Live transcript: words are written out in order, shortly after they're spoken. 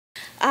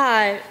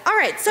All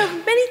right, so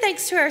many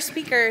thanks to our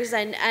speakers,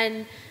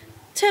 and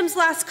Tim's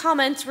last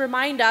comments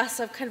remind us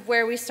of kind of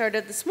where we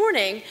started this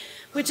morning,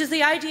 which is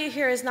the idea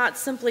here is not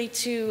simply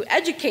to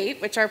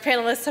educate, which our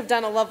panelists have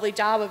done a lovely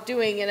job of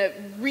doing in a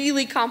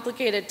really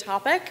complicated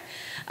topic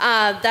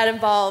that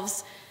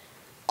involves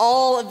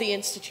all of the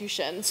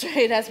institutions,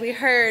 right? As we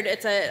heard,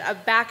 it's a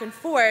back and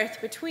forth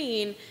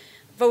between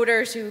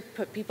voters who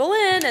put people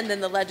in, and then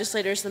the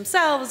legislators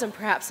themselves, and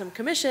perhaps some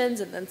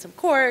commissions, and then some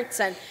courts,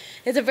 and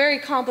it's a very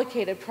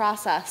complicated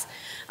process.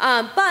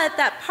 But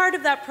that part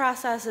of that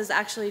process is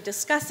actually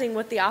discussing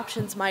what the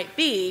options might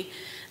be,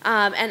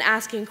 and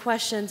asking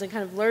questions and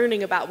kind of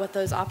learning about what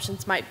those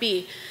options might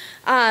be.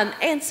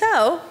 And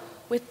so,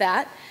 with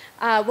that,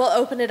 we'll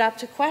open it up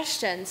to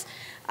questions.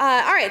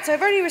 All right, so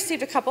I've already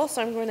received a couple,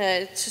 so I'm going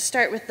to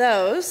start with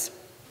those.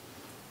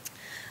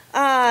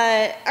 All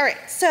right,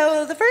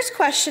 so the first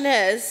question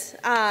is,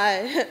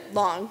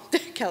 long,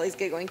 Kelly's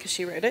giggling because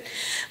she wrote it,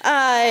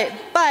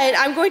 but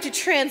I'm going to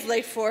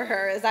translate for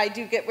her as I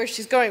do get where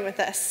she's going with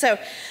this. So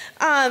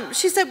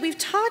she said, we've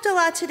talked a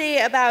lot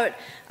today about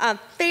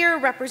fair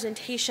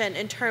representation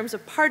in terms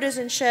of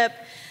partisanship,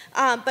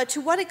 but to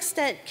what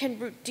extent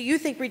do you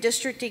think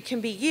redistricting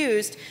can be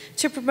used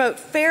to promote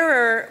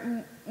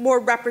fairer,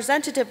 more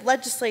representative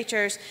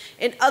legislatures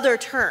in other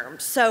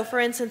terms? So for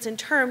instance, in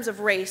terms of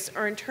race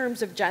or in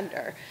terms of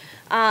gender.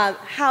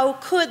 How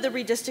could the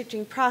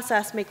redistricting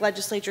process make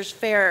legislatures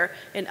fairer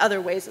in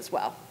other ways as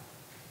well?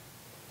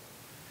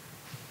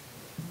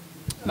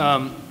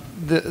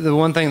 The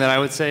one thing that I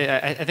would say,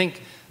 I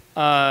think,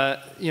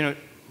 you know,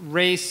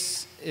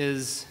 race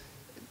is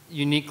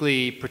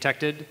uniquely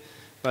protected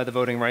by the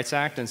Voting Rights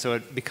Act, and so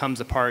it becomes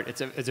a part,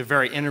 it's a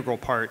very integral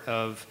part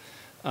of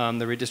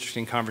the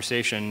redistricting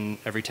conversation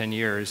every 10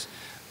 years.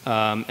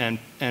 And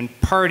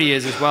party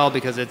is as well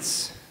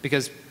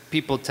because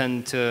people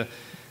tend to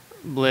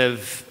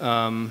live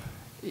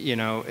you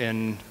know,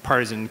 in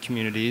partisan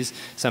communities.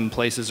 Some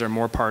places are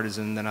more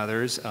partisan than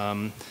others.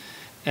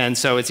 And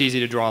so it's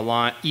easier to draw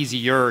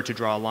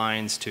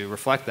lines to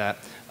reflect that.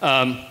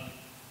 I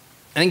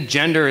think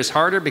gender is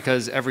harder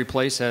because every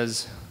place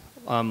has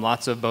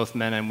lots of both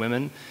men and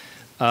women.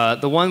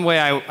 The one way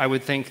I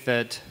would think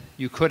that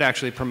you could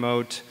actually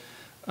promote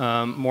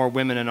more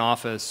women in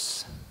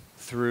office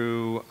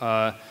through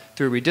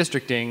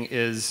redistricting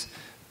is,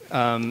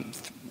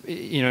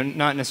 you know,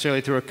 not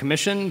necessarily through a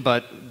commission,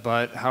 but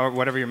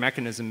whatever your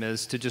mechanism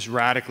is, to just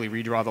radically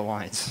redraw the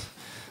lines,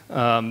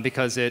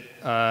 because it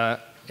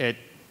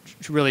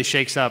really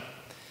shakes up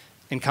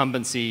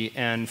incumbency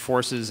and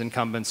forces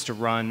incumbents to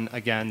run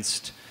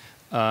against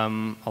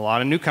a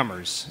lot of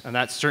newcomers, and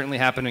that certainly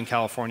happened in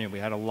California. We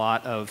had a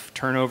lot of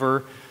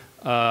turnover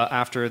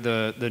after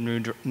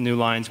the new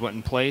lines went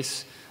in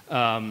place,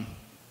 and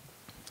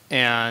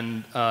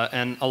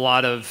a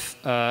lot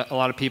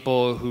of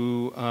people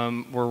who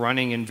were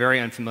running in very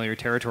unfamiliar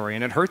territory,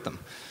 and it hurt them,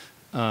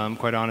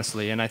 quite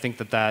honestly. And I think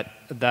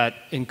that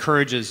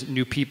encourages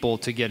new people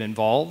to get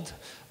involved.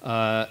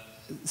 But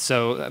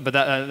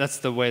that's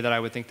the way that I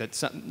would think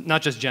that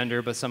not just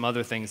gender, but some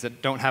other things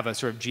that don't have a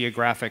sort of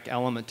geographic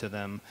element to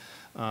them,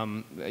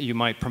 you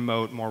might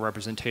promote more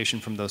representation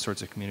from those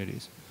sorts of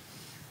communities.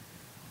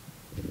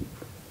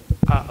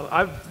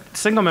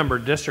 Single-member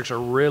districts are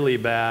really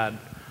bad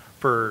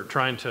for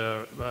trying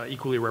to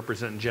equally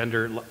represent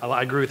gender.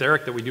 I agree with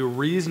Eric that we do a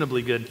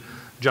reasonably good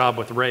job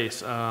with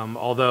race,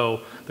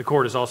 although the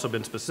court has also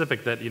been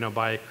specific that, you know,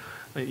 by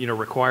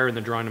requiring the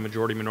drawing of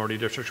majority-minority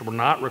districts, we're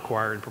not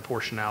requiring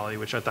proportionality,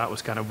 which I thought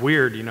was kind of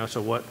weird, you know,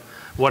 so what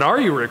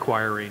are you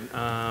requiring?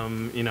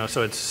 You know,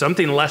 so it's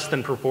something less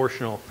than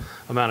proportional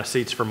amount of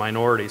seats for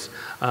minorities.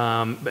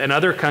 And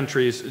other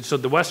countries, so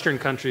the Western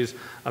countries,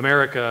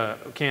 America,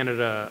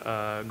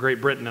 Canada, Great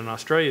Britain, and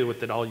Australia,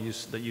 that all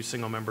use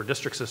single-member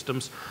district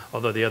systems,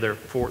 although the other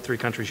three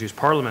countries use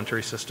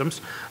parliamentary systems.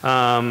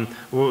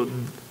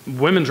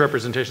 Women's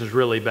representation is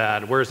really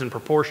bad, whereas in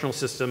proportional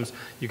systems,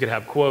 you could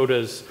have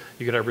quotas,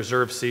 you could have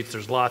reserved seats.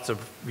 There's lots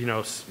of, you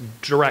know,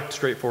 direct,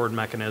 straightforward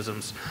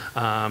mechanisms.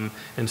 And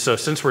so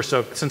since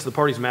the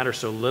parties matter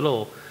so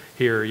little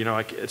here, you know,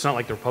 it's not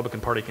like the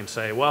Republican Party can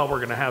say, well, we're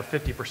going to have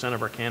 50%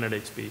 of our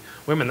candidates be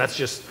women. That's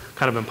just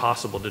kind of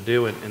impossible to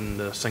do in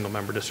the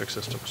single-member district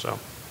system. So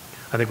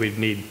I think we'd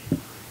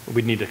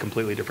need a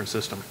completely different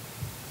system.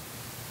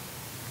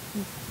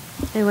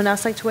 Anyone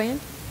else like to weigh in?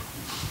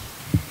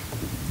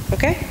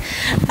 Okay.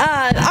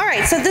 All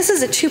right, so this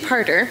is a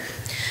two-parter.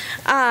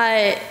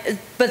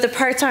 But the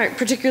parts aren't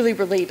particularly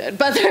related.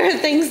 But there are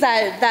things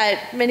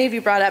that many of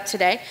you brought up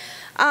today.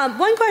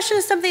 One question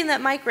is something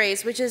that Mike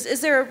raised, which is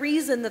there a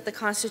reason that the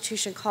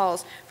Constitution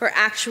calls for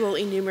actual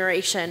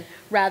enumeration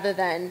rather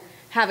than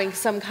having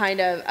some kind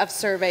of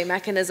survey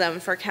mechanism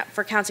for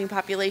counting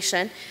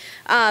population?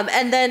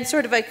 And then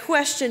sort of a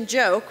question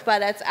joke,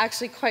 but it's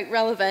actually quite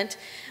relevant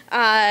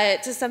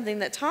to something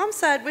that Tom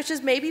said, which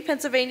is maybe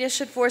Pennsylvania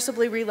should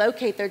forcibly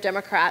relocate their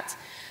Democrats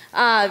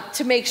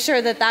to make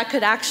sure that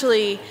could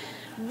actually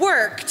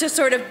work to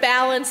sort of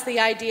balance the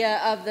idea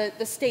of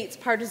the state's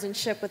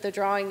partisanship with the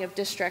drawing of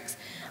districts.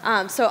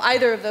 So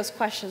either of those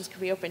questions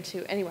could be open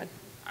to anyone.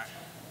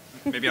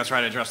 Maybe I'll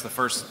try to address the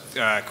first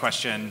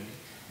question.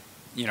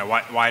 You know,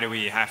 why do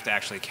we have to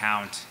actually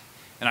count?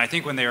 And I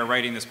think when they were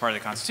writing this part of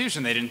the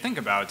Constitution, they didn't think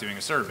about doing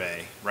a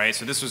survey, right?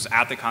 So this was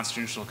at the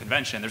Constitutional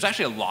Convention. There's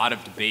actually a lot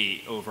of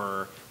debate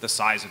over the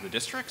size of the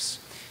districts.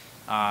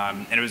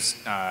 And it was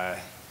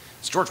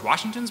George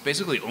Washington's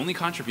basically only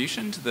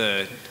contribution to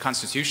the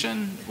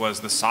Constitution was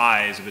the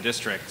size of the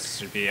districts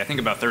should be, I think,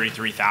 about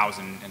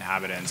 33,000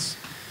 inhabitants.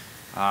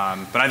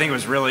 But I think it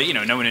was really, you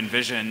know, no one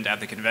envisioned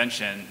at the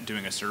convention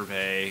doing a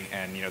survey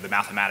and, you know, the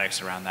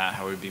mathematics around that,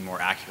 how it would be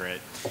more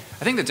accurate.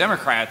 I think the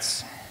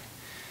Democrats,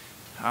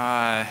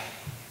 try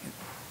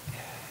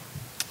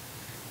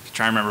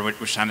to remember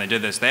which time they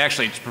did this. They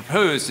actually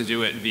proposed to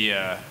do it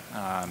via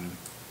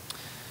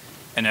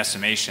an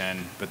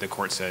estimation, but the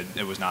court said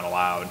it was not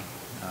allowed.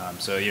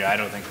 So yeah, I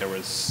don't think there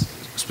was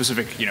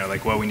specific, you know,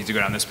 like, well, we need to go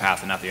down this path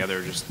and not the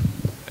other. Just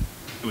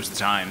it was the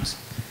times.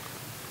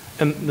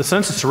 And the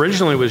census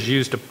originally was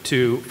used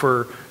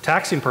for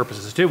taxing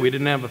purposes too. We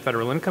didn't have a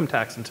federal income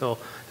tax until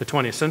the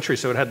 20th century,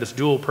 so it had this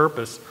dual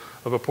purpose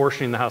of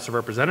apportioning the House of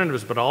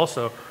Representatives, but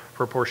also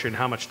for apportioning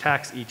how much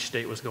tax each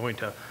state was going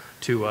to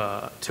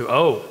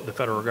owe the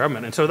federal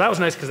government. And so that was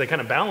nice because they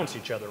kind of balance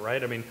each other,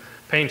 right? I mean,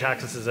 paying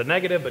taxes is a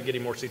negative, but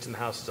getting more seats in the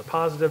House is a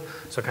positive.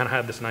 So it kind of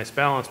had this nice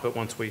balance. But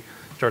once we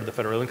started the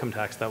federal income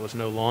tax, that was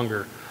no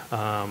longer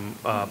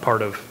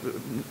part of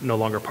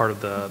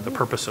the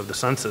purpose of the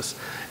census.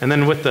 And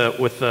then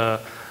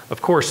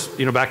of course,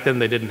 you know, back then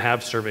they didn't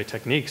have survey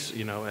techniques,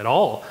 you know, at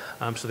all,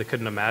 so they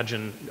couldn't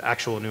imagine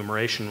actual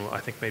enumeration. I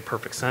think made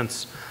perfect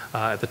sense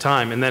at the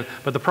time. And then,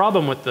 but the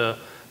problem with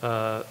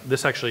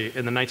this actually,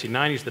 in the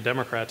 1990s, the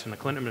Democrats and the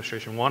Clinton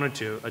administration wanted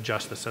to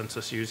adjust the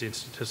census using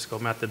statistical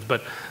methods,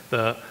 but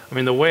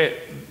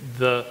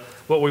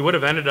what we would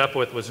have ended up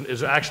with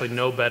is actually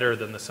no better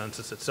than the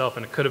census itself,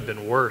 and it could have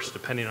been worse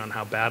depending on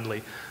how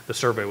badly the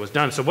survey was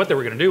done. So what they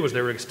were going to do was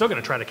they were still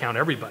going to try to count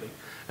everybody,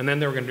 and then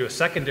they were going to do a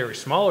secondary,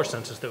 smaller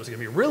census that was going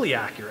to be really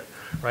accurate,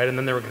 right? And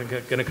then they were going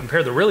to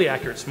compare the really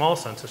accurate small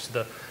census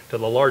to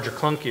the larger,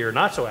 clunkier,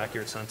 not so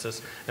accurate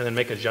census, and then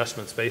make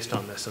adjustments based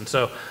on this. And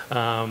so.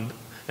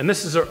 And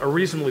this is a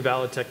reasonably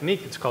valid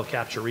technique. It's called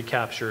capture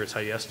recapture. It's how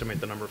you estimate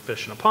the number of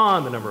fish in a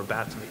pond, the number of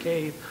bats in the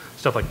cave,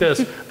 stuff like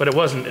this. But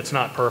it's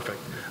not perfect.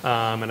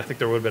 And I think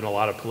there would have been a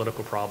lot of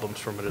political problems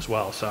from it as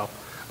well. So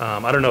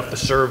I don't know if the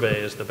survey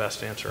is the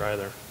best answer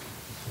either.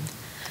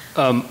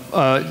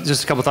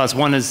 Just a couple thoughts.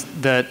 One is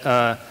that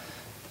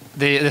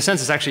the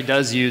census actually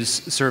does use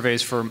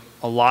surveys for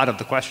a lot of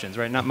the questions,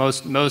 right? Not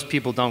most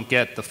people don't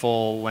get the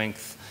full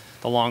length,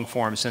 the long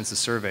form census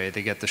survey.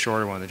 They get the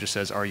shorter one that just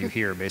says, "Are you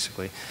here?"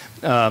 basically.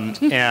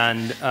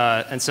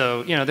 And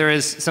so, you know, there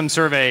is some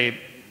survey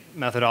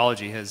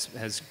methodology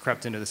has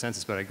crept into the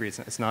census, but I agree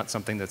it's not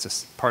something that's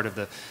a part of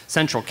the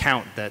central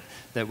count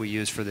that we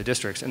use for the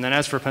districts. And then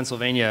as for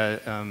Pennsylvania,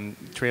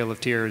 Trail of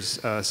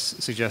Tears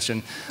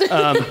suggestion,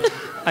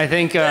 I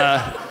think,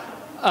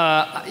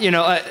 you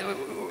know,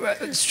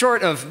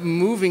 short of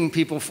moving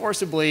people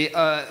forcibly,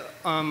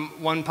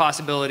 one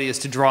possibility is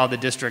to draw the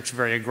districts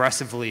very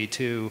aggressively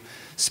to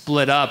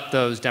split up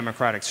those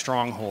Democratic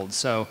strongholds.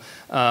 So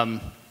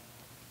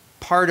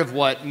part of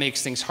what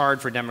makes things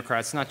hard for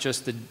Democrats, not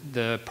just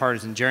the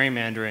partisan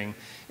gerrymandering,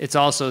 it's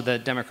also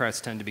that Democrats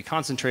tend to be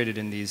concentrated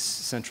in these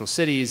central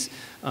cities.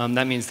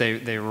 That means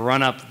they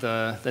run up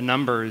the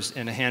numbers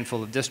in a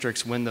handful of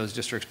districts, win those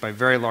districts by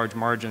very large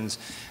margins,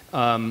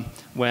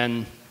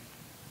 when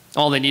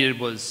all they needed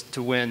was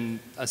to win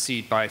a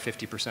seat by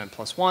 50%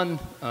 plus one.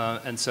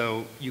 And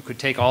so you could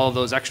take all of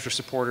those extra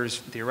supporters,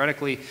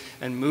 theoretically,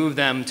 and move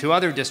them to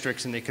other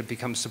districts, and they could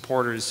become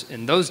supporters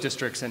in those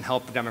districts and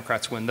help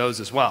Democrats win those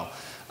as well.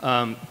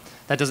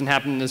 That doesn't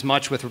happen as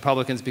much with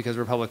Republicans because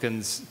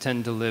Republicans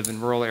tend to live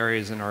in rural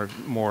areas and are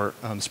more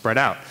spread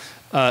out.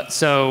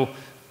 So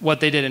what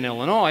they did in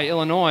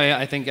Illinois,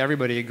 I think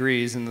everybody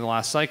agrees in the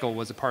last cycle,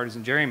 was a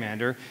partisan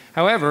gerrymander.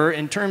 However,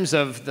 in terms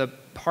of the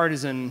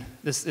partisan,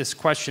 this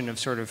question of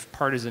sort of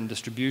partisan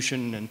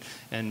distribution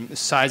and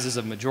sizes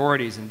of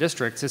majorities in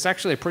districts, it's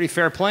actually a pretty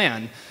fair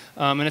plan.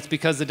 And it's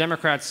because the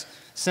Democrats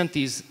sent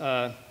these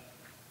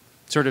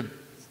sort of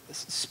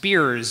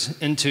spears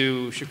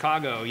into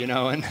Chicago, you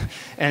know,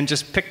 and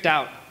just picked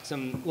out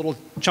some little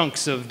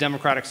chunks of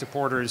Democratic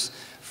supporters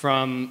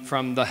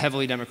from the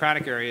heavily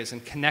Democratic areas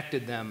and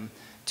connected them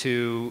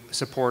to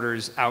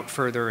supporters out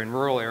further in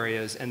rural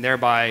areas, and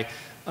thereby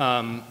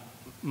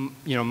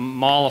you know,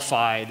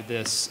 mollified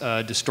this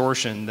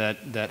distortion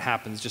that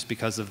happens just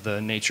because of the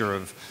nature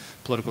of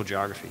political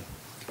geography.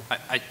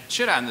 I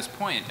should add on this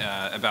point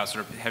about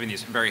sort of having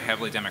these very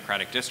heavily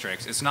Democratic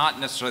districts. It's not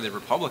necessarily the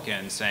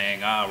Republicans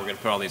saying, oh, we're going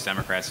to put all these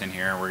Democrats in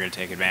here and we're going to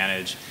take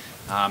advantage.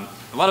 A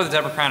lot of the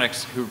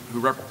Democrats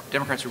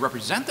who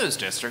represent those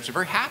districts are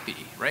very happy,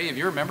 right? If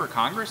you're a member of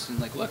Congress and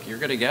like, look, you're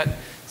going to get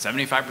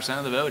 75%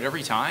 of the vote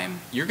every time,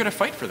 you're going to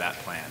fight for that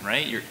plan,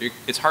 right?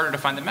 It's harder to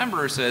find the member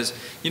who says,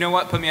 you know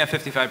what, put me at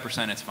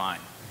 55%, it's fine.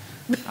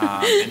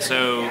 And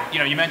so,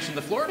 you mentioned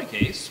the Florida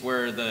case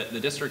where the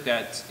district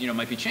that,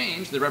 might be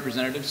changed, the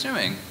representative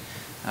suing,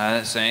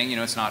 saying,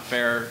 it's not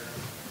fair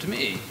to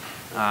me.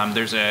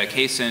 There's a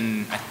case I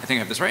think I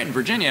have this right, in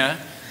Virginia,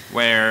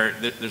 where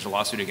there's a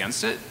lawsuit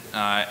against it.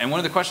 And one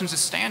of the questions is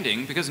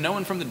standing because no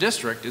one from the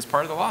district is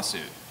part of the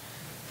lawsuit.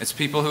 It's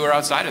people who are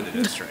outside of the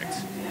district.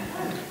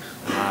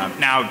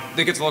 Now,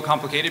 that gets a little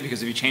complicated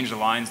because if you change the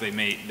lines, they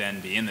may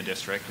then be in the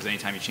district, because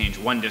anytime you change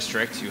one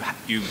district,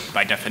 you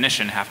by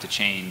definition have to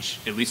change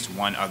at least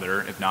one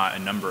other, if not a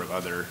number of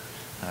other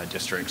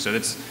districts. So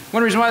that's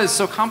one reason why this is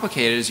so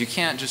complicated, is you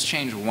can't just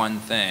change one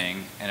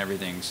thing and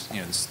everything's,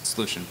 the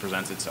solution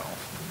presents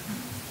itself.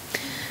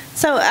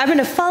 So I'm going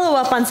to follow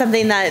up on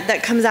something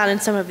that comes out in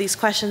some of these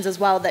questions as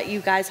well that you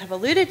guys have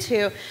alluded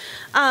to,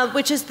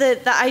 which is the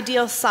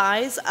ideal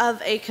size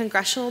of a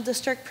congressional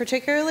district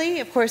particularly.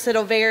 Of course,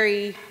 it'll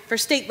vary for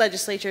state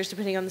legislatures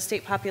depending on the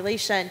state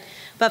population.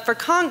 But for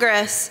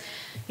Congress,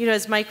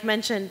 as Mike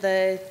mentioned,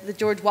 the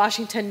George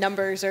Washington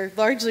numbers are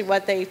largely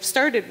what they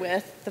started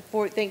with,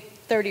 I think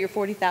 30 or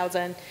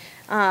 40,000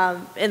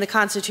 in the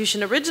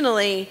Constitution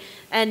originally,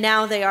 and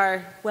now they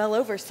are well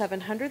over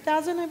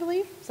 700,000, I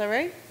believe. Is that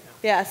right?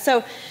 Yeah,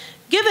 so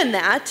given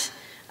that,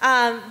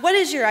 what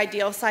is your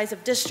ideal size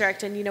of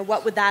district, and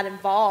what would that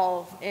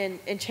involve in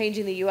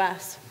changing the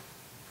U.S.?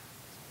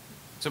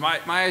 So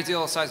my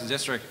ideal size of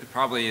district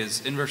probably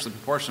is inversely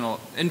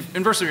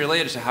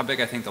related to how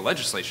big I think the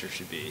legislature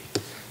should be.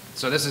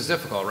 So this is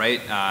difficult, right?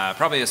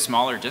 Probably a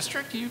smaller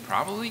district, you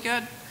probably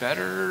get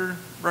better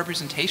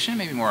representation,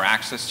 maybe more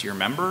access to your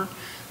member.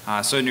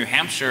 So in New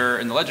Hampshire,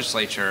 in the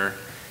legislature,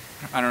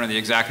 I don't know the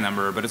exact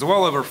number, but it's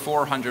well over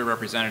 400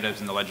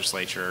 representatives in the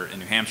legislature in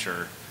New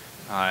Hampshire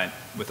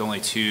with only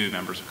 2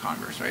 members of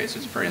Congress, right? So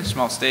it's a very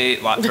small state,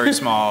 very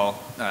small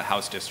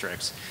House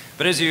districts.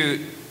 But as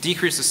you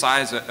decrease the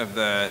size of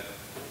the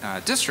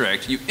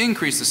district, you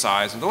increase the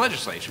size of the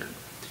legislature.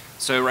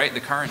 So, right,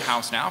 the current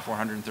House now,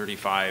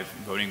 435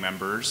 voting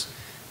members.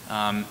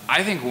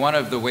 I think one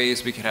of the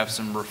ways we could have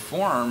some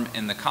reform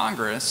in the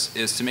Congress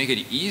is to make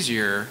it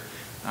easier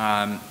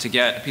to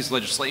get a piece of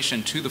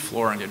legislation to the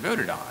floor and get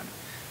voted on.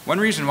 One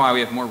reason why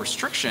we have more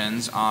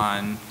restrictions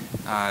on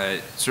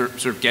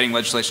sort of getting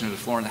legislation to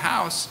the floor in the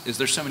House is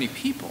there's so many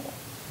people,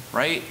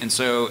 right? And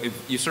so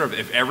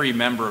if every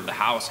member of the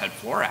House had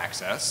floor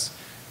access,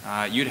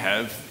 you'd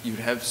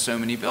have so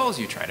many bills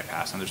you try to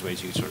pass, and there's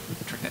ways you sort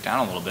of trick that down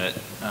a little bit.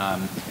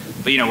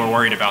 But we're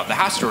worried about the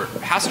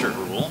Hastert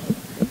rule,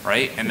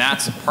 right? And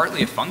that's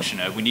partly a function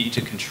of we need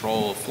to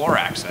control floor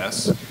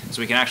access so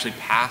we can actually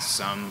pass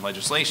some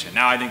legislation.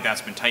 Now I think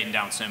that's been tightened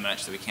down so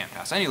much that we can't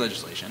pass any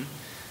legislation.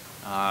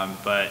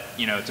 But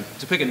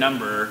to pick a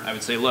number, I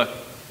would say, look,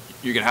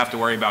 you're going to have to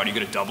worry about, you're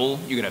going to double,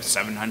 you're going to have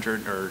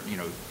 700 or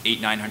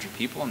 800, 900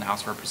 people in the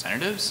House of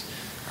Representatives.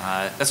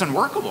 That's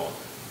unworkable.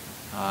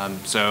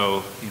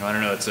 So I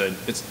don't know.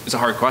 It's a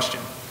hard question.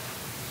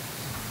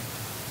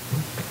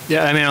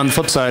 Yeah, I mean, on the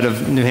flip side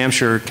of New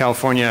Hampshire,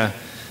 California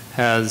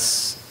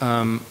has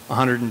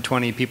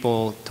 120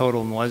 people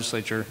total in the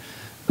legislature,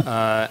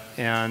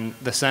 and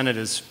the Senate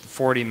is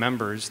 40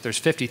 members. There's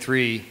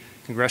 53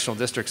 congressional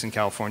districts in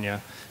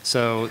California,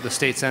 so the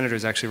state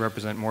senators actually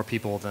represent more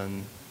people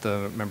than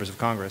the members of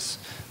Congress.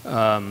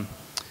 And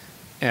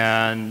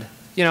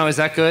is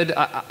that good?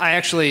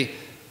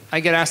 I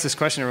get asked this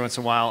question every once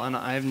in a while, and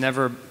I've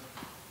never,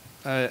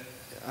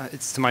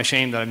 it's to my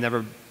shame that I've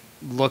never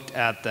looked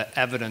at the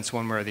evidence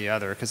one way or the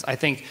other, because I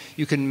think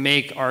you can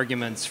make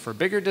arguments for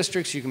bigger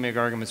districts, you can make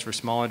arguments for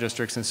smaller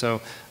districts, and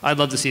so I'd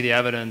love to see the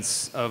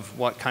evidence of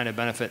what kind of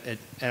benefit it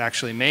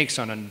actually makes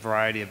on a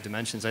variety of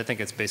dimensions. I think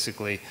it's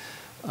basically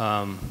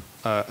an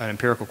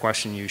empirical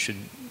question. You should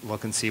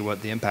look and see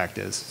what the impact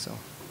is. So.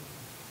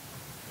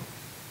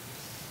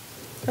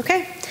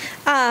 Okay,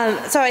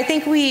 so I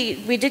think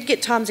we did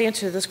get Tom's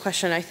answer to this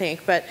question, I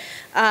think, but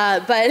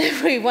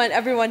we want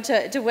everyone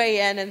to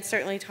weigh in, and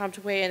certainly Tom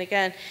to weigh in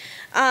again.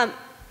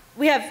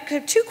 We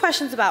have 2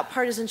 questions about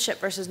partisanship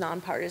versus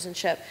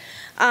nonpartisanship.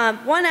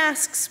 One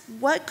asks,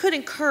 what could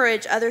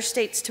encourage other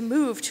states to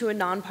move to a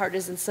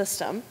nonpartisan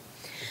system?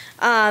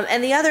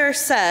 And the other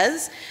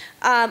says,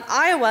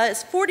 Iowa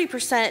is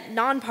 40%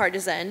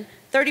 nonpartisan,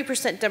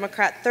 30%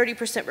 Democrat,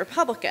 30%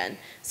 Republican.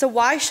 So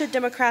why should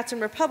Democrats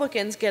and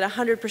Republicans get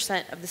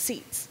 100% of the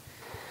seats?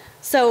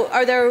 So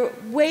are there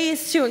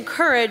ways to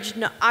encourage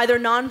either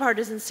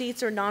nonpartisan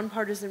seats or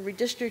nonpartisan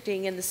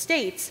redistricting in the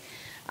states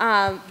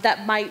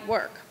that might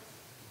work?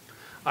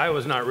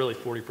 Iowa's not really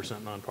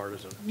 40%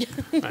 nonpartisan.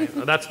 Right?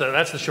 That's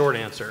the short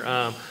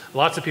answer.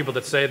 Lots of people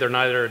that say they're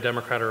neither a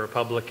Democrat or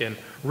Republican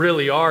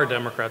really are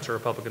Democrats or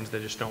Republicans. They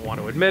just don't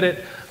want to admit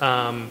it.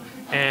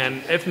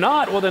 And if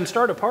not, well, then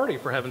start a party,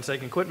 for heaven's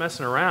sake, and quit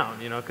messing around,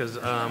 because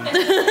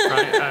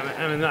right?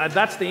 I mean,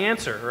 that's the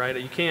answer, right?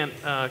 You can't,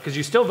 because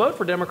you still vote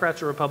for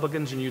Democrats or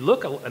Republicans, and you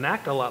look and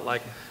act a lot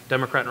like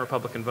Democrat and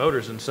Republican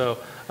voters. And so,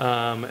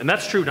 and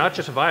that's true not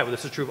just of Iowa,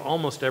 this is true of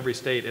almost every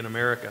state in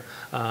America.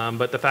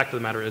 But the fact of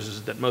the matter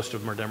is that most of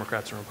them are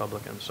Democrats and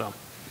Republicans, so.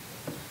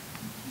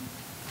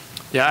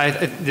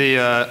 Yeah,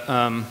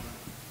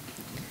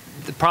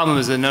 the problem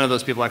is that none of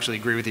those people actually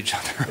agree with each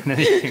other on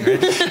anything,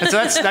 right? And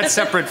so that's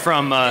separate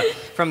from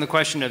the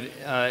question of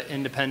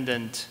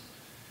independent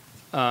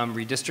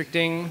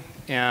redistricting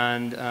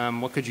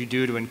and what could you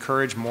do to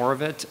encourage more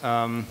of it.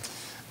 Well,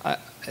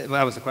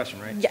 that was the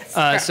question, right?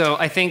 Yes. So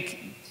I think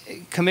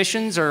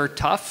commissions are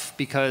tough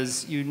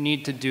because you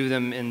need to do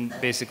them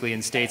basically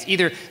in states.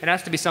 Either it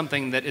has to be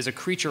something that is a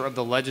creature of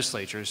the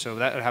legislature. So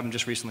that happened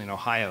just recently in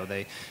Ohio.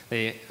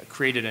 They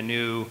created a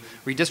new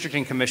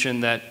redistricting commission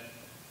that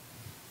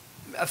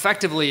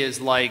effectively is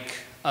like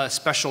a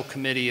special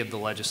committee of the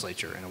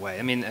legislature in a way.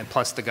 I mean, and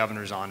plus the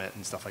governor's on it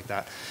and stuff like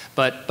that.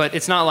 But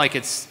it's not like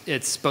it's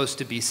supposed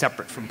to be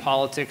separate from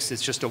politics.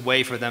 It's just a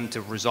way for them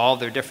to resolve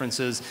their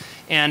differences.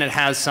 And it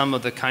has some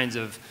of the kinds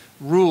of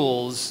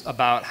rules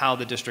about how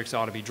the districts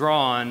ought to be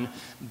drawn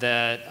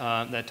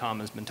that Tom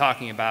has been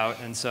talking about.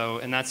 And so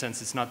in that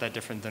sense, it's not that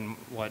different than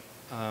what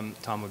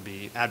Tom would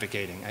be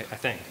advocating, I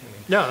think. I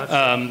mean,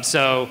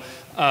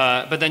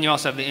 yeah. But then you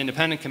also have the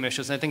independent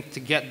commissions. I think to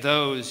get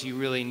those, you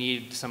really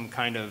need some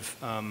kind of,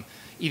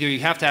 either you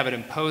have to have it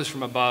imposed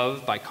from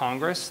above by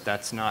Congress.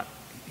 That's not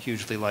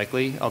hugely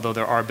likely, although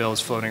there are bills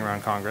floating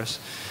around Congress.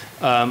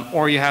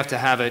 Or you have to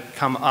have it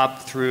come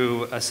up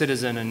through a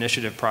citizen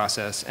initiative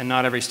process, and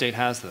not every state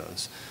has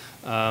those.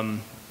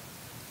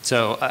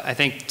 So I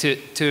think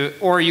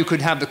or you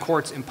could have the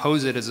courts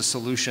impose it as a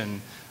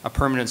solution, a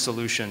permanent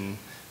solution,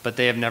 but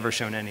they have never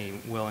shown any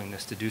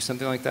willingness to do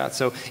something like that.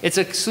 So it's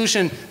a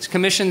solution.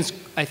 Commissions,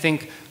 I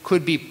think,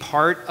 could be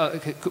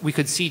we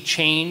could see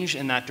change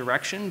in that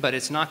direction, but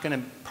it's not going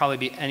to probably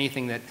be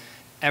anything that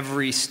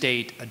every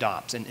state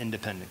adopts, an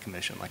independent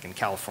commission, like in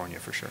California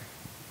for sure.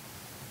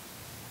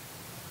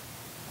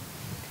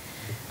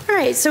 All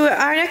right, so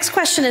our next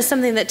question is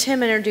something that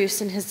Tim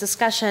introduced in his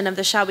discussion of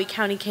the Shelby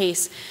County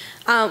case,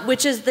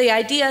 which is the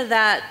idea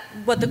that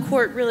what the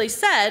court really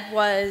said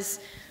was,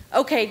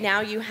 okay, now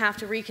you have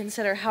to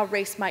reconsider how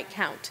race might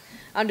count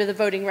under the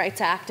Voting Rights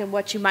Act and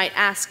what you might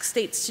ask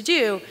states to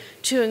do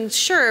to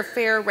ensure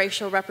fair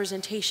racial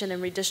representation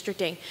in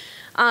redistricting.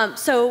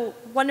 So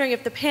wondering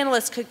if the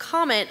panelists could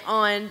comment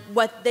on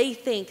what they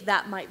think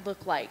that might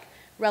look like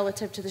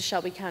relative to the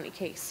Shelby County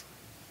case.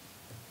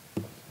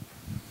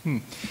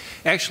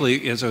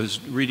 Actually, as I was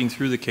reading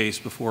through the case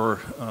before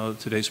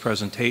today's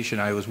presentation,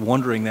 I was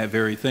wondering that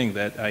very thing,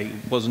 that I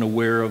wasn't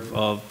aware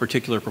of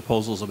particular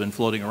proposals that have been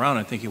floating around.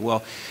 I'm thinking,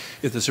 well,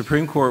 if the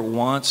Supreme Court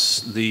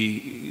wants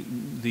the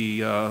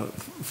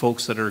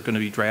folks that are going to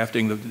be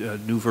drafting the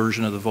new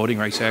version of the Voting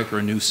Rights Act or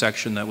a new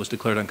section that was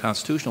declared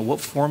unconstitutional, what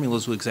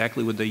formulas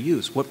exactly would they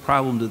use? What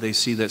problem do they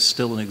see that's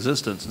still in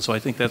existence? And so I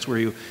think that's where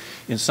you,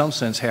 in some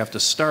sense, have to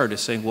start,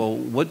 is saying, well,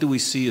 what do we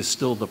see is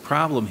still the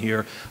problem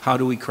here? How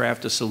do we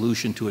craft a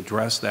solution to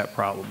address that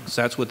problem? Because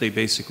that's what they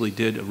basically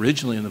did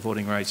originally in the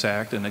Voting Rights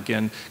Act, and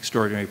again,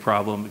 extraordinary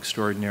problem,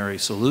 extraordinary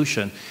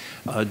solution.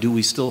 Do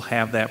we still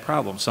have that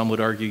problem? Some would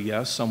argue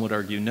yes, some would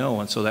argue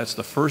no, and so that's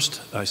the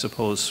first, I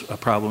suppose,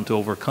 problem to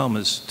overcome,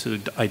 is to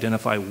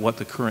identify what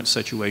the current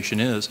situation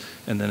is,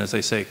 and then, as I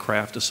say,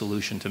 craft a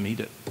solution to meet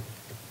it.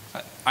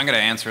 I'm going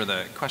to answer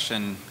the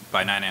question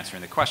by not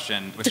answering the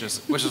question, which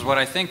is what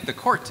I think the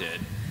court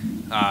did.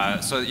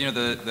 So, you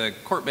know, the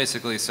court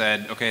basically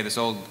said, okay, this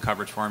old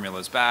coverage formula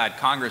is bad.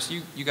 Congress,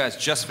 you guys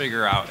just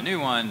figure out a new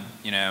one,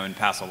 you know, and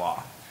pass a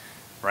law,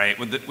 right?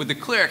 With the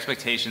clear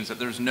expectations that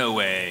there's no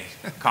way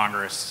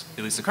Congress,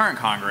 at least the current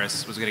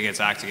Congress, was going to get its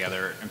act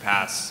together and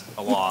pass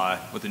a law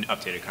with an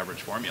updated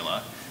coverage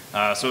formula.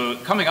 So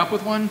coming up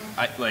with one,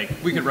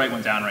 we could write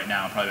one down right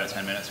now, probably about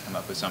 10 minutes to come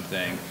up with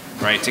something,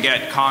 right? To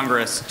get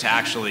Congress to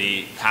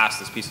actually pass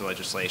this piece of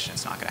legislation,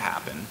 it's not going to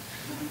happen.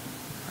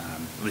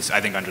 At least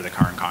I think under the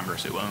current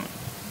Congress it won't.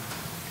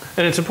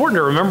 And it's important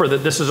to remember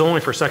that this is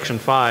only for Section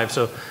 5.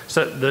 So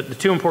the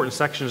two important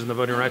sections in the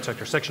Voting Rights Act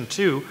are Section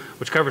 2,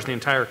 which covers the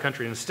entire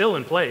country and is still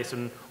in place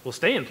and will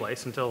stay in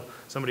place until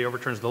somebody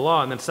overturns the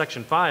law. And then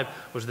Section 5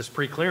 was this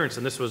pre-clearance,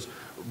 and this was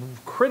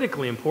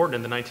critically important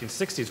in the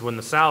 1960s when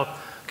the South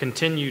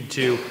continued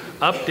to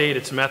update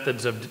its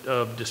methods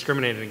of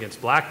discriminating against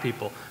black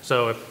people.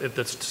 So if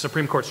the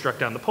Supreme Court struck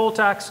down the poll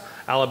tax,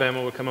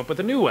 Alabama would come up with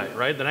a new way,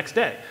 right, the next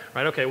day,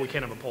 right? Okay, we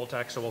can't have a poll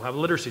tax, so we'll have a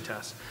literacy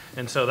test.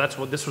 And so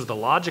this was the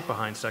logic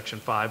behind Section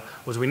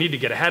 5, was we need to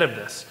get ahead of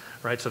this,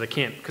 right? So they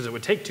can't, because it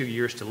would take 2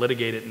 years to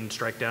litigate it and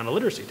strike down a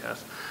literacy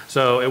test.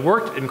 So it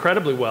worked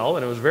incredibly well,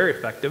 and it was very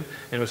effective,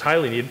 and it was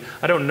highly needed.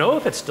 I don't know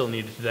if it's still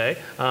needed today,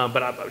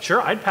 but I'm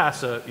sure I'd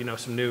pass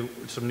some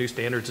new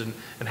standards and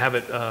have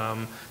it,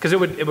 because it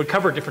would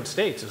cover different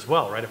states as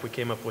well, right? If we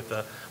came up with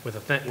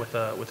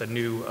a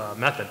new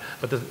method.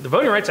 But the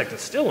Voting Rights Act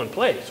is still in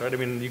place, right? I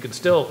mean, you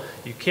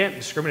can't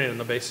discriminate on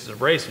the basis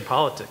of race in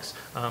politics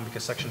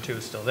because Section 2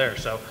 is still there.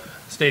 So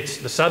states,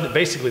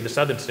 basically the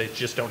southern states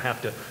just don't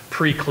have to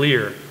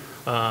pre-clear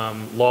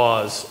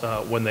laws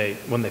when they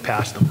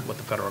pass them with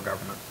the federal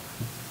government.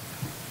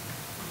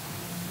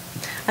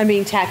 I'm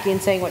being tacky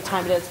and saying what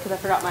time it is because I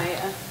forgot my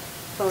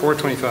phone.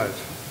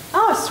 4:25.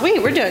 Oh,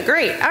 sweet. We're doing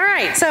great. All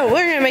right. So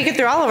we're going to make it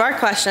through all of our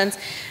questions.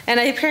 And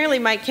apparently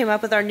Mike came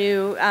up with our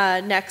new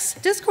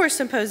next discourse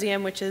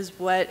symposium, which is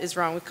what is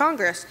wrong with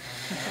Congress.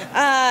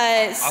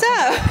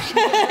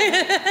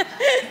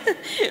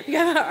 We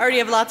already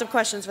have lots of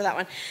questions for that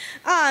one.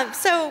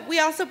 So we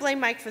also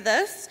blame Mike for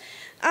this.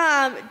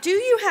 Do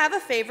you have a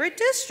favorite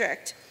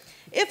district?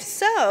 If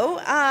so,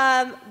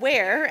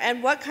 where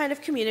and what kind of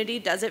community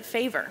does it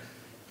favor?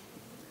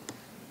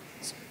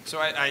 So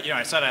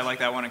I said I like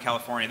that one in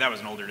California. That was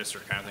an older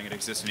district. I don't think it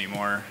exists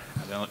anymore.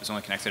 It's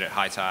only connected at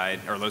high tide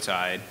or low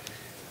tide.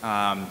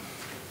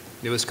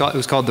 It was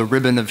called the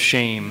Ribbon of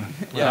Shame,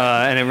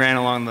 Yeah. and it ran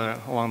along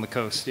the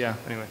coast. Yeah.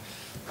 Anyway,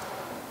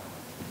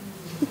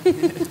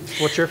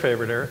 What's your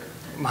favorite, Eric?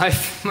 my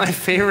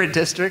favorite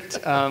district,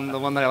 the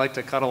one that I like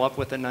to cuddle up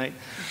with at night.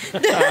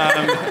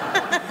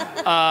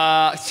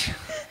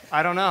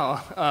 I don't know.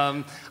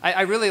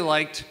 I really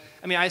liked.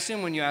 I mean, I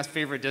assume when you ask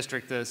favorite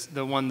district,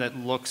 the one that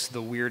looks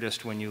the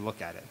weirdest when you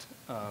look at it.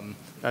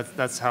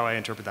 That's how I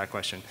interpret that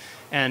question.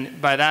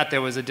 And by that,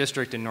 there was a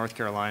district in North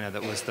Carolina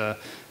that was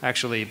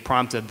actually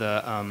prompted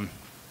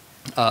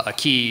a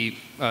key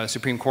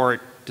Supreme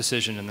Court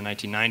decision in the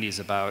 1990s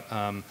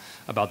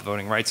about the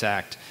Voting Rights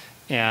Act.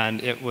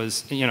 And it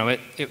was,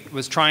 it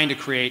was trying to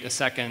create a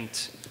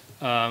second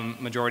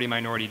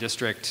majority-minority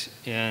district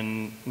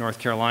in North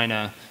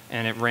Carolina,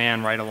 and it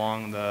ran right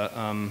along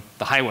the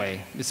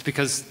highway. It's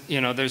because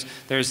there's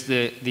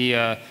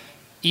the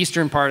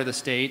eastern part of the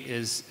state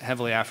is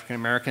heavily African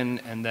American,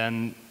 and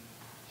then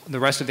the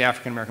rest of the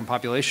African American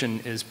population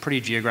is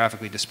pretty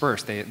geographically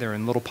dispersed. They're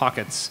in little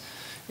pockets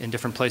in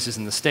different places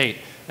in the state,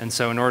 and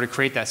so in order to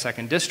create that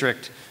second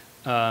district,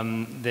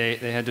 they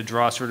had to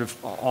draw sort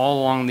of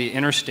all along the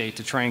interstate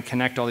to try and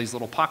connect all these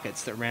little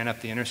pockets that ran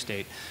up the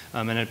interstate,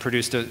 and it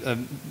produced a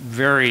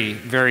very,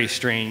 very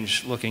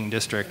strange looking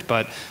district.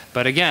 But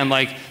again,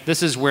 like,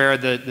 this is where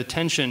the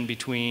tension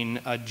between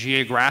a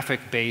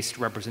geographic based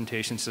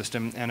representation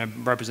system and a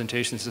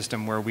representation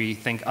system where we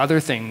think other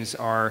things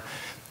are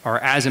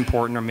as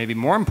important or maybe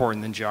more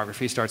important than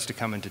geography starts to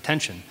come into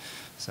tension.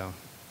 So.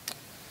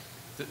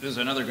 There's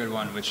another good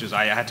one, which is,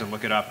 I had to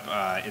look it up.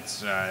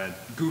 It's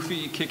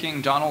Goofy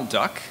Kicking Donald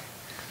Duck.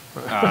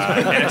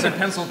 And it's in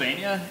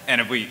Pennsylvania. And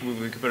if we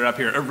could put it up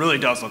here, it really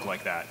does look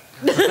like that.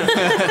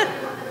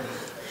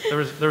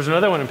 There was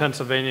another one in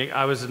Pennsylvania.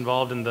 I was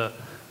involved in the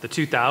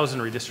 2000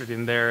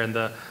 redistricting there, and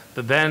the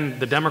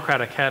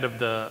Democratic head of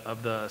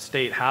the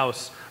state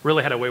house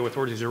really had a way with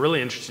words. He's a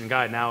really interesting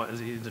guy. Now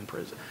he's in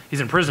prison.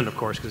 He's in prison, of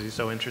course, because he's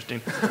so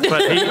interesting.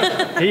 But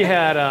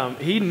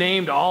he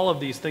named all of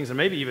these things, and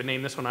maybe even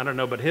named this one. I don't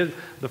know. But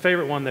the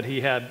favorite one that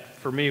he had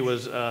for me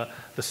was the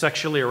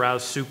sexually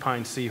aroused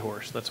supine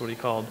seahorse. That's what he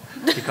called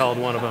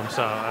one of them.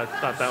 So I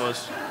thought that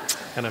was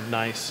kind of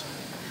nice.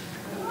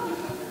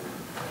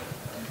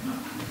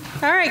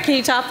 All right, can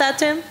you top that,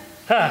 Tim?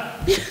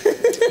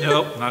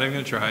 Nope, not even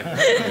going to try.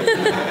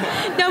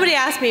 Nobody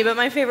asked me, but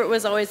my favorite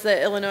was always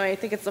the Illinois, I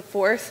think it's the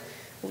 4th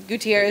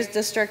Gutierrez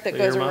district that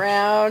goes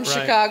around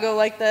Chicago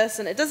like this.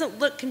 And it doesn't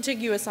look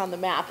contiguous on the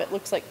map. It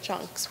looks like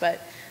chunks,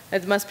 but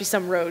it must be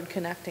some road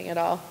connecting it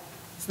all.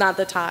 It's not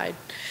the tide.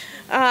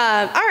 All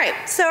right,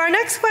 so our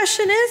next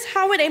question is,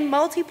 how would a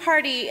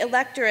multi-party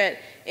electorate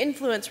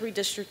influence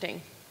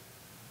redistricting?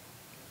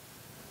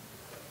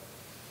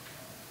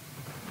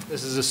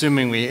 This is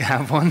assuming we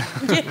have one.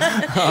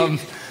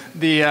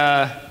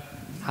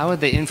 How would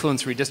they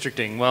influence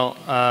redistricting? Well,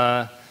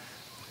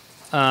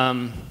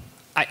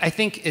 I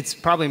think it's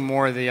probably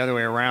more the other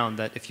way around,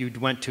 that if you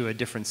went to a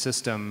different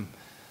system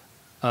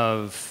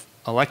of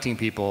electing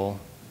people,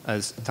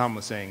 as Tom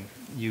was saying,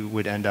 you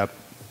would end up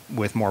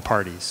with more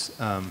parties.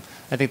 I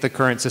think the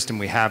current system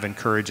we have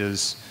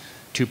encourages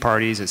 2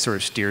 parties. It sort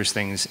of steers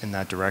things in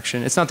that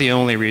direction. It's not the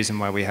only reason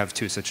why we have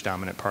 2 such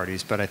dominant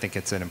parties, but I think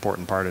it's an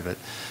important part of it.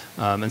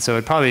 And so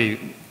it probably,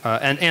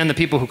 and the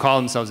people who call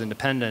themselves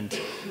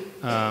independent,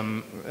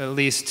 at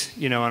least,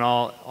 in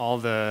all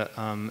the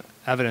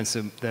evidence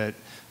that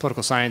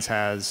political science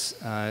has,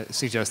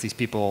 suggests these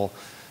people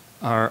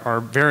are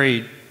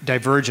very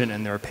divergent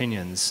in their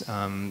opinions.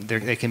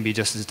 They can be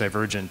just as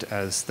divergent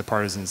as the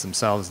partisans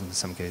themselves in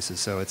some cases.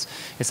 So it's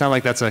not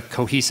like that's a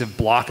cohesive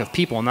block of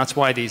people, and that's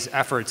why these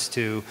efforts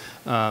to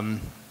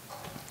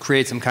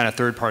create some kind of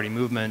third-party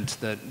movement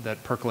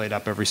that percolate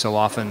up every so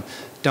often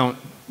don't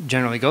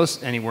generally go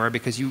anywhere,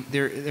 because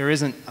there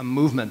isn't a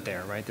movement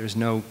there, right? There's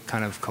no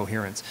kind of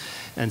coherence.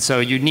 And so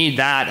you need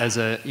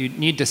you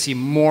need to see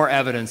more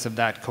evidence of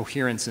that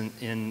coherence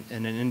in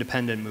an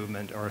independent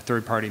movement or a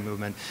third-party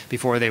movement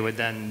before they would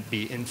then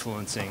be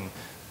influencing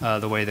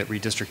the way that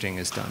redistricting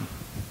is done.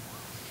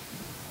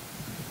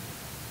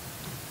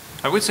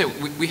 I would say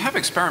we have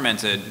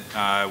experimented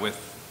with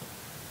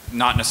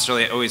not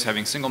necessarily always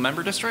having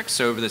single-member districts.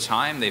 So over the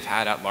time, they've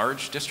had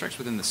at-large districts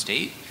within the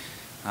state.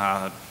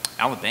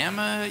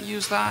 Alabama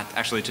used that,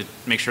 actually, to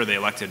make sure they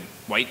elected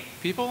white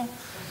people.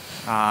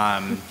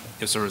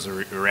 It sort of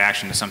was a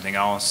reaction to something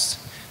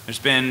else. There's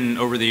been,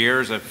 over the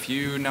years, a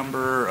few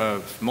number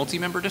of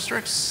multi-member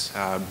districts.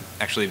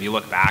 Actually, if you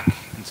look back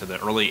into the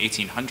early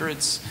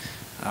 1800s,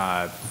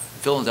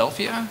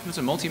 Philadelphia was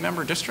a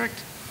multi-member district.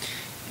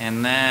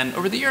 And then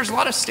over the years, a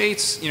lot of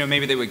states,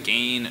 maybe they would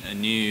gain a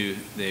new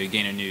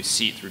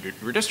seat through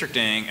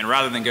redistricting, and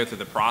rather than go through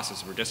the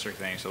process of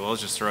redistricting, so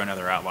let's just throw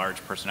another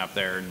at-large person up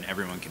there, and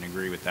everyone can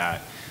agree with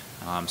that.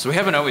 So we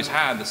haven't always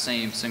had the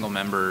same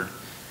single-member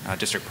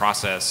district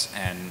process,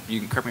 and you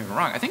can correct me if I'm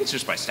wrong. I think it's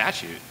just by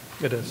statute.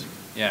 It is.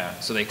 Yeah.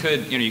 So they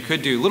could, you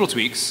could do little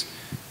tweaks.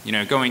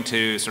 Going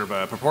to sort of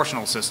a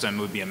proportional system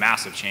would be a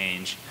massive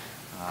change,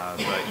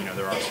 but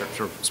there are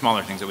sort of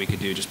smaller things that we could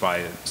do just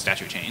by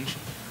statute change.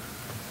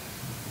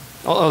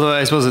 Although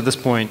I suppose at this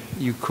point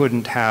you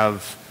couldn't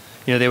have,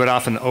 they would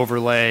often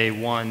overlay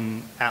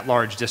one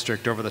at-large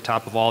district over the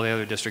top of all the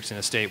other districts in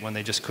a state when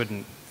they just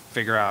couldn't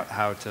figure out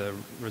how to,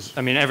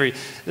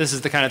 this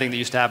is the kind of thing that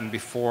used to happen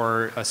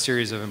before a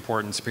series of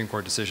important Supreme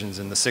Court decisions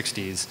in the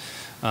 60s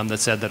that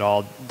said that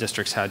all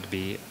districts had to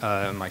be,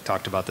 Mike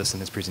talked about this in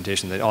his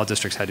presentation, that all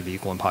districts had to be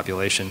equal in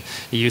population.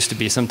 It used to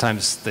be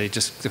sometimes the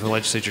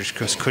legislatures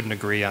just couldn't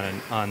agree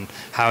on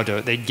how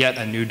to, they'd get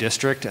a new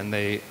district and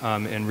they,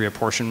 in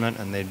reapportionment,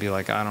 and they'd be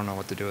like, I don't know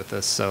what to do with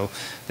this, so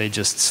they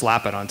just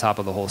slap it on top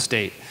of the whole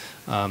state.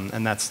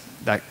 And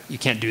that you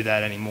can't do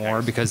that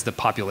anymore because the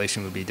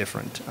population would be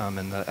different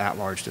in the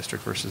at-large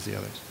district versus the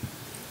others.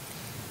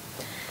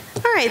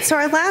 All right, so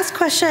our last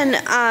question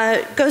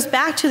goes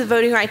back to the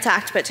Voting Rights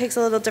Act, but takes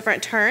a little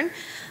different turn.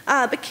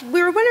 But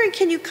we were wondering,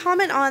 can you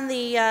comment on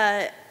the,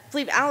 I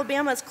believe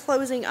Alabama's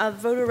closing of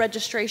voter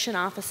registration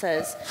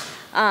offices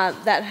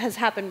that has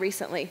happened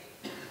recently?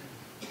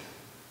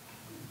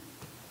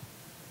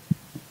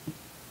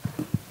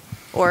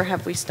 Or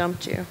have we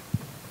stumped you?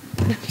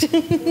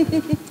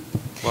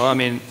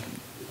 Well,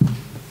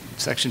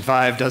 Section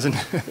 5 doesn't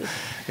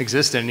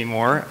exist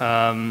anymore.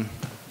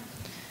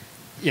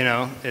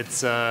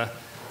 It's,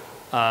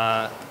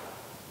 I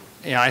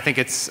think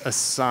it's a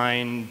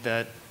sign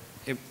that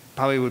it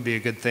probably would be a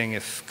good thing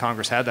if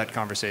Congress had that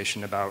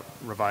conversation about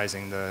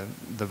revising the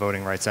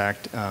Voting Rights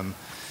Act.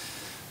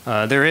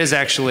 There is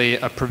actually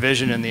a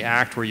provision in the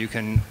Act where you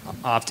can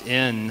opt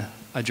in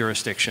a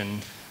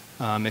jurisdiction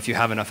if you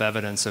have enough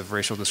evidence of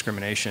racial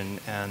discrimination,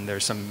 and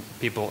there's some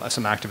people,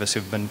 some activists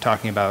who've been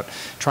talking about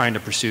trying to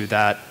pursue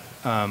that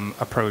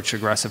approach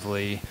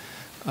aggressively.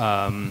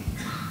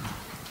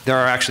 There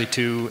are actually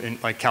two,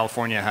 like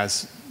California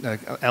has,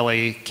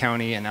 LA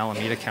County and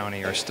Alameda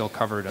County are still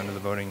covered under the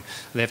voting,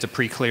 they have to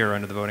pre-clear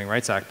under the Voting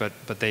Rights Act,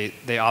 but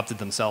they opted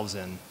themselves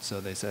in. So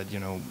they said,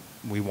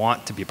 we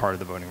want to be part of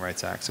the Voting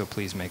Rights Act, so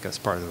please make us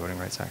part of the Voting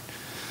Rights Act.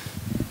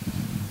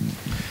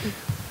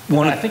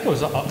 I think it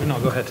was, no,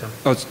 go ahead, Tim.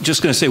 I was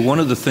just going to say, one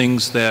of the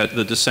things that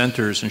the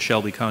dissenters in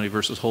Shelby County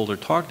versus Holder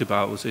talked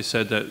about was they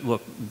said that,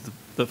 look,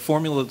 the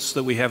formulas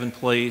that we have in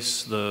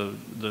place, the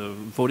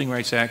Voting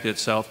Rights Act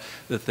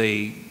itself, that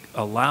they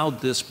allowed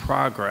this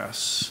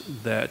progress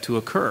to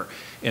occur.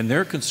 And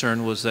their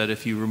concern was that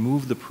if you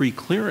remove the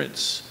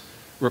pre-clearance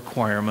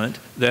requirement,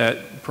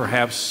 that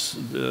perhaps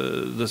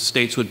the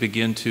states would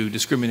begin to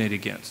discriminate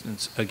again.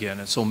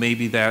 And so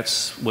maybe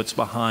that's what's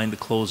behind the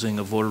closing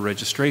of voter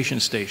registration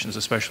stations,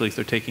 especially if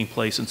they're taking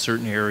place in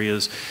certain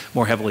areas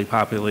more heavily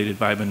populated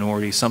by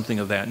minorities, something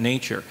of that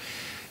nature.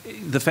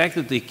 The fact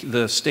that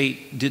the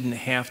state didn't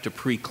have to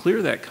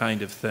pre-clear that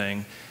kind of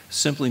thing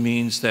simply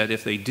means that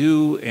if they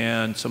do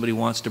and somebody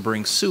wants to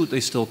bring suit, they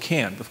still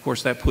can. Of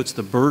course, that puts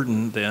the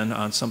burden then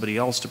on somebody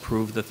else to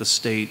prove that the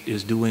state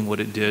is doing what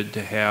it did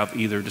to have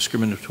either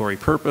discriminatory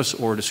purpose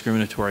or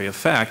discriminatory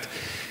effect,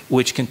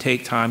 which can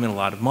take time and a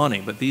lot of money.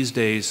 But these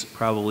days,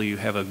 probably you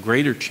have a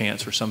greater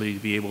chance for somebody to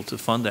be able to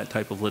fund that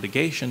type of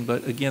litigation.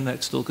 But again,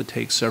 that still could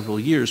take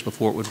several years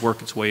before it would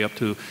work its way up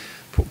to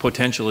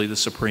potentially the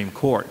Supreme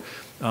Court.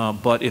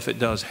 But if it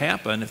does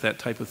happen, if that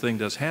type of thing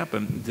does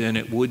happen, then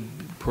it would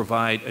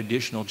provide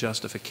additional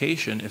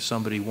justification if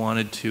somebody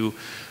wanted to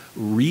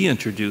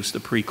reintroduce the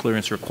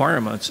pre-clearance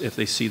requirements if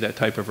they see that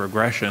type of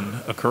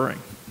regression occurring.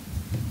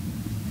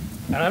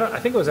 And I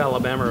think it was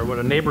Alabama or what,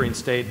 a neighboring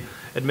state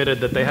admitted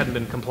that they hadn't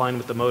been complying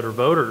with the motor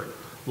voter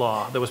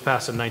law that was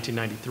passed in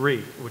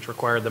 1993, which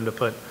required them to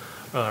put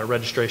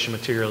registration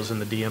materials in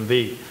the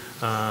DMV.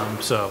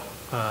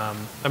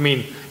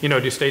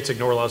 Do states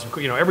ignore laws?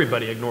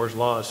 Everybody ignores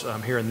laws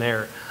here and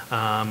there.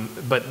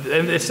 But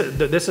this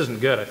isn't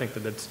good. I think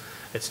that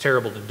it's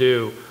terrible to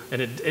do.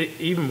 And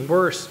even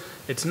worse,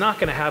 it's not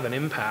going to have an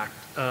impact.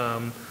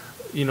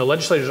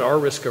 Legislators are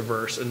risk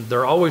averse, and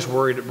they're always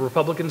worried.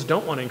 Republicans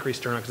don't want to increase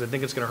turnout because they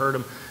think it's going to hurt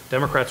them.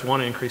 Democrats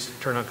want to increase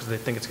turnout because they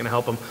think it's going to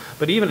help them.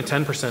 But even a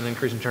 10%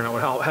 increase in turnout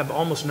would have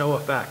almost no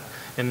effect.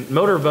 And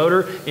motor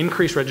voter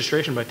increased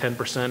registration by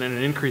 10% and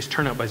an increased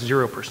turnout by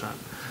 0%.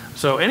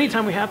 So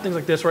anytime we have things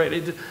like this,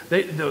 right,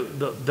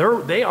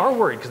 they are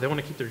worried because they want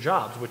to keep their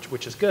jobs,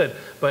 which is good.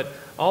 But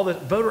all the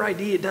voter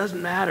ID, it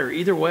doesn't matter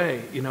either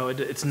way.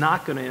 It's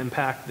not going to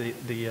impact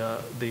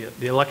the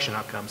election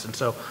outcomes. And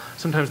so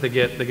sometimes they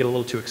get a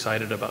little too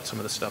excited about some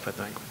of this stuff, I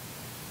think.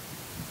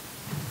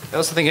 I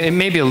also think it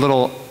may be a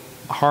little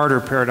harder,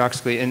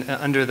 paradoxically,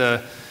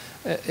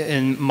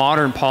 in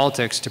modern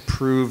politics to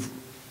prove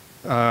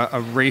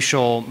a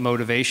racial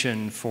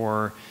motivation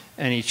for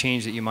any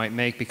change that you might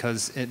make,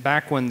 because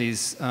back when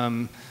these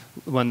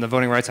when the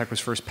Voting Rights Act was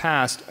first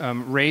passed,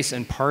 race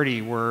and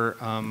party were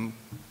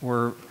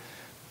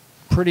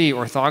pretty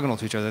orthogonal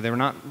to each other. They were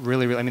not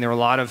really I mean, there were a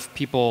lot of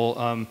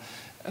people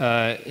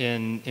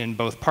in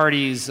both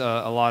parties,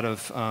 a lot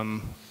of,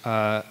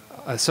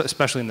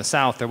 especially in the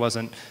South, there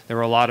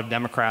were a lot of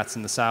Democrats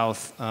in the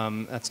South.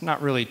 That's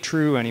not really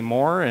true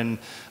anymore, and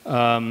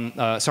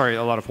sorry,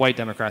 a lot of white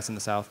Democrats in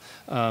the South.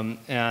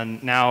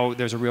 And now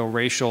there's a real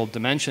racial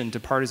dimension to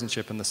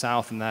partisanship in the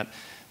South, and that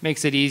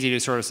makes it easy to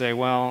sort of say,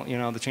 well, you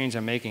know, the change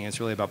I'm making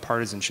is really about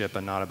partisanship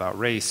and not about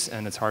race,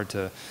 and it's hard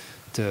to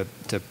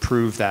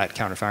prove that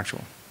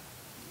counterfactual.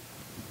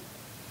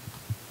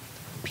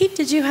 Pete,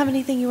 did you have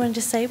anything you wanted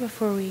to say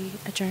before we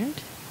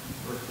adjourned?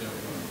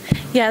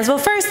 Yes, well,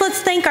 first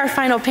let's thank our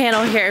final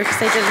panel here, because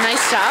they did a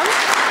nice job.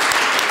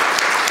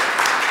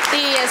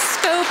 The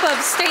scope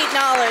of state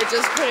knowledge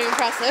is pretty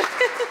impressive.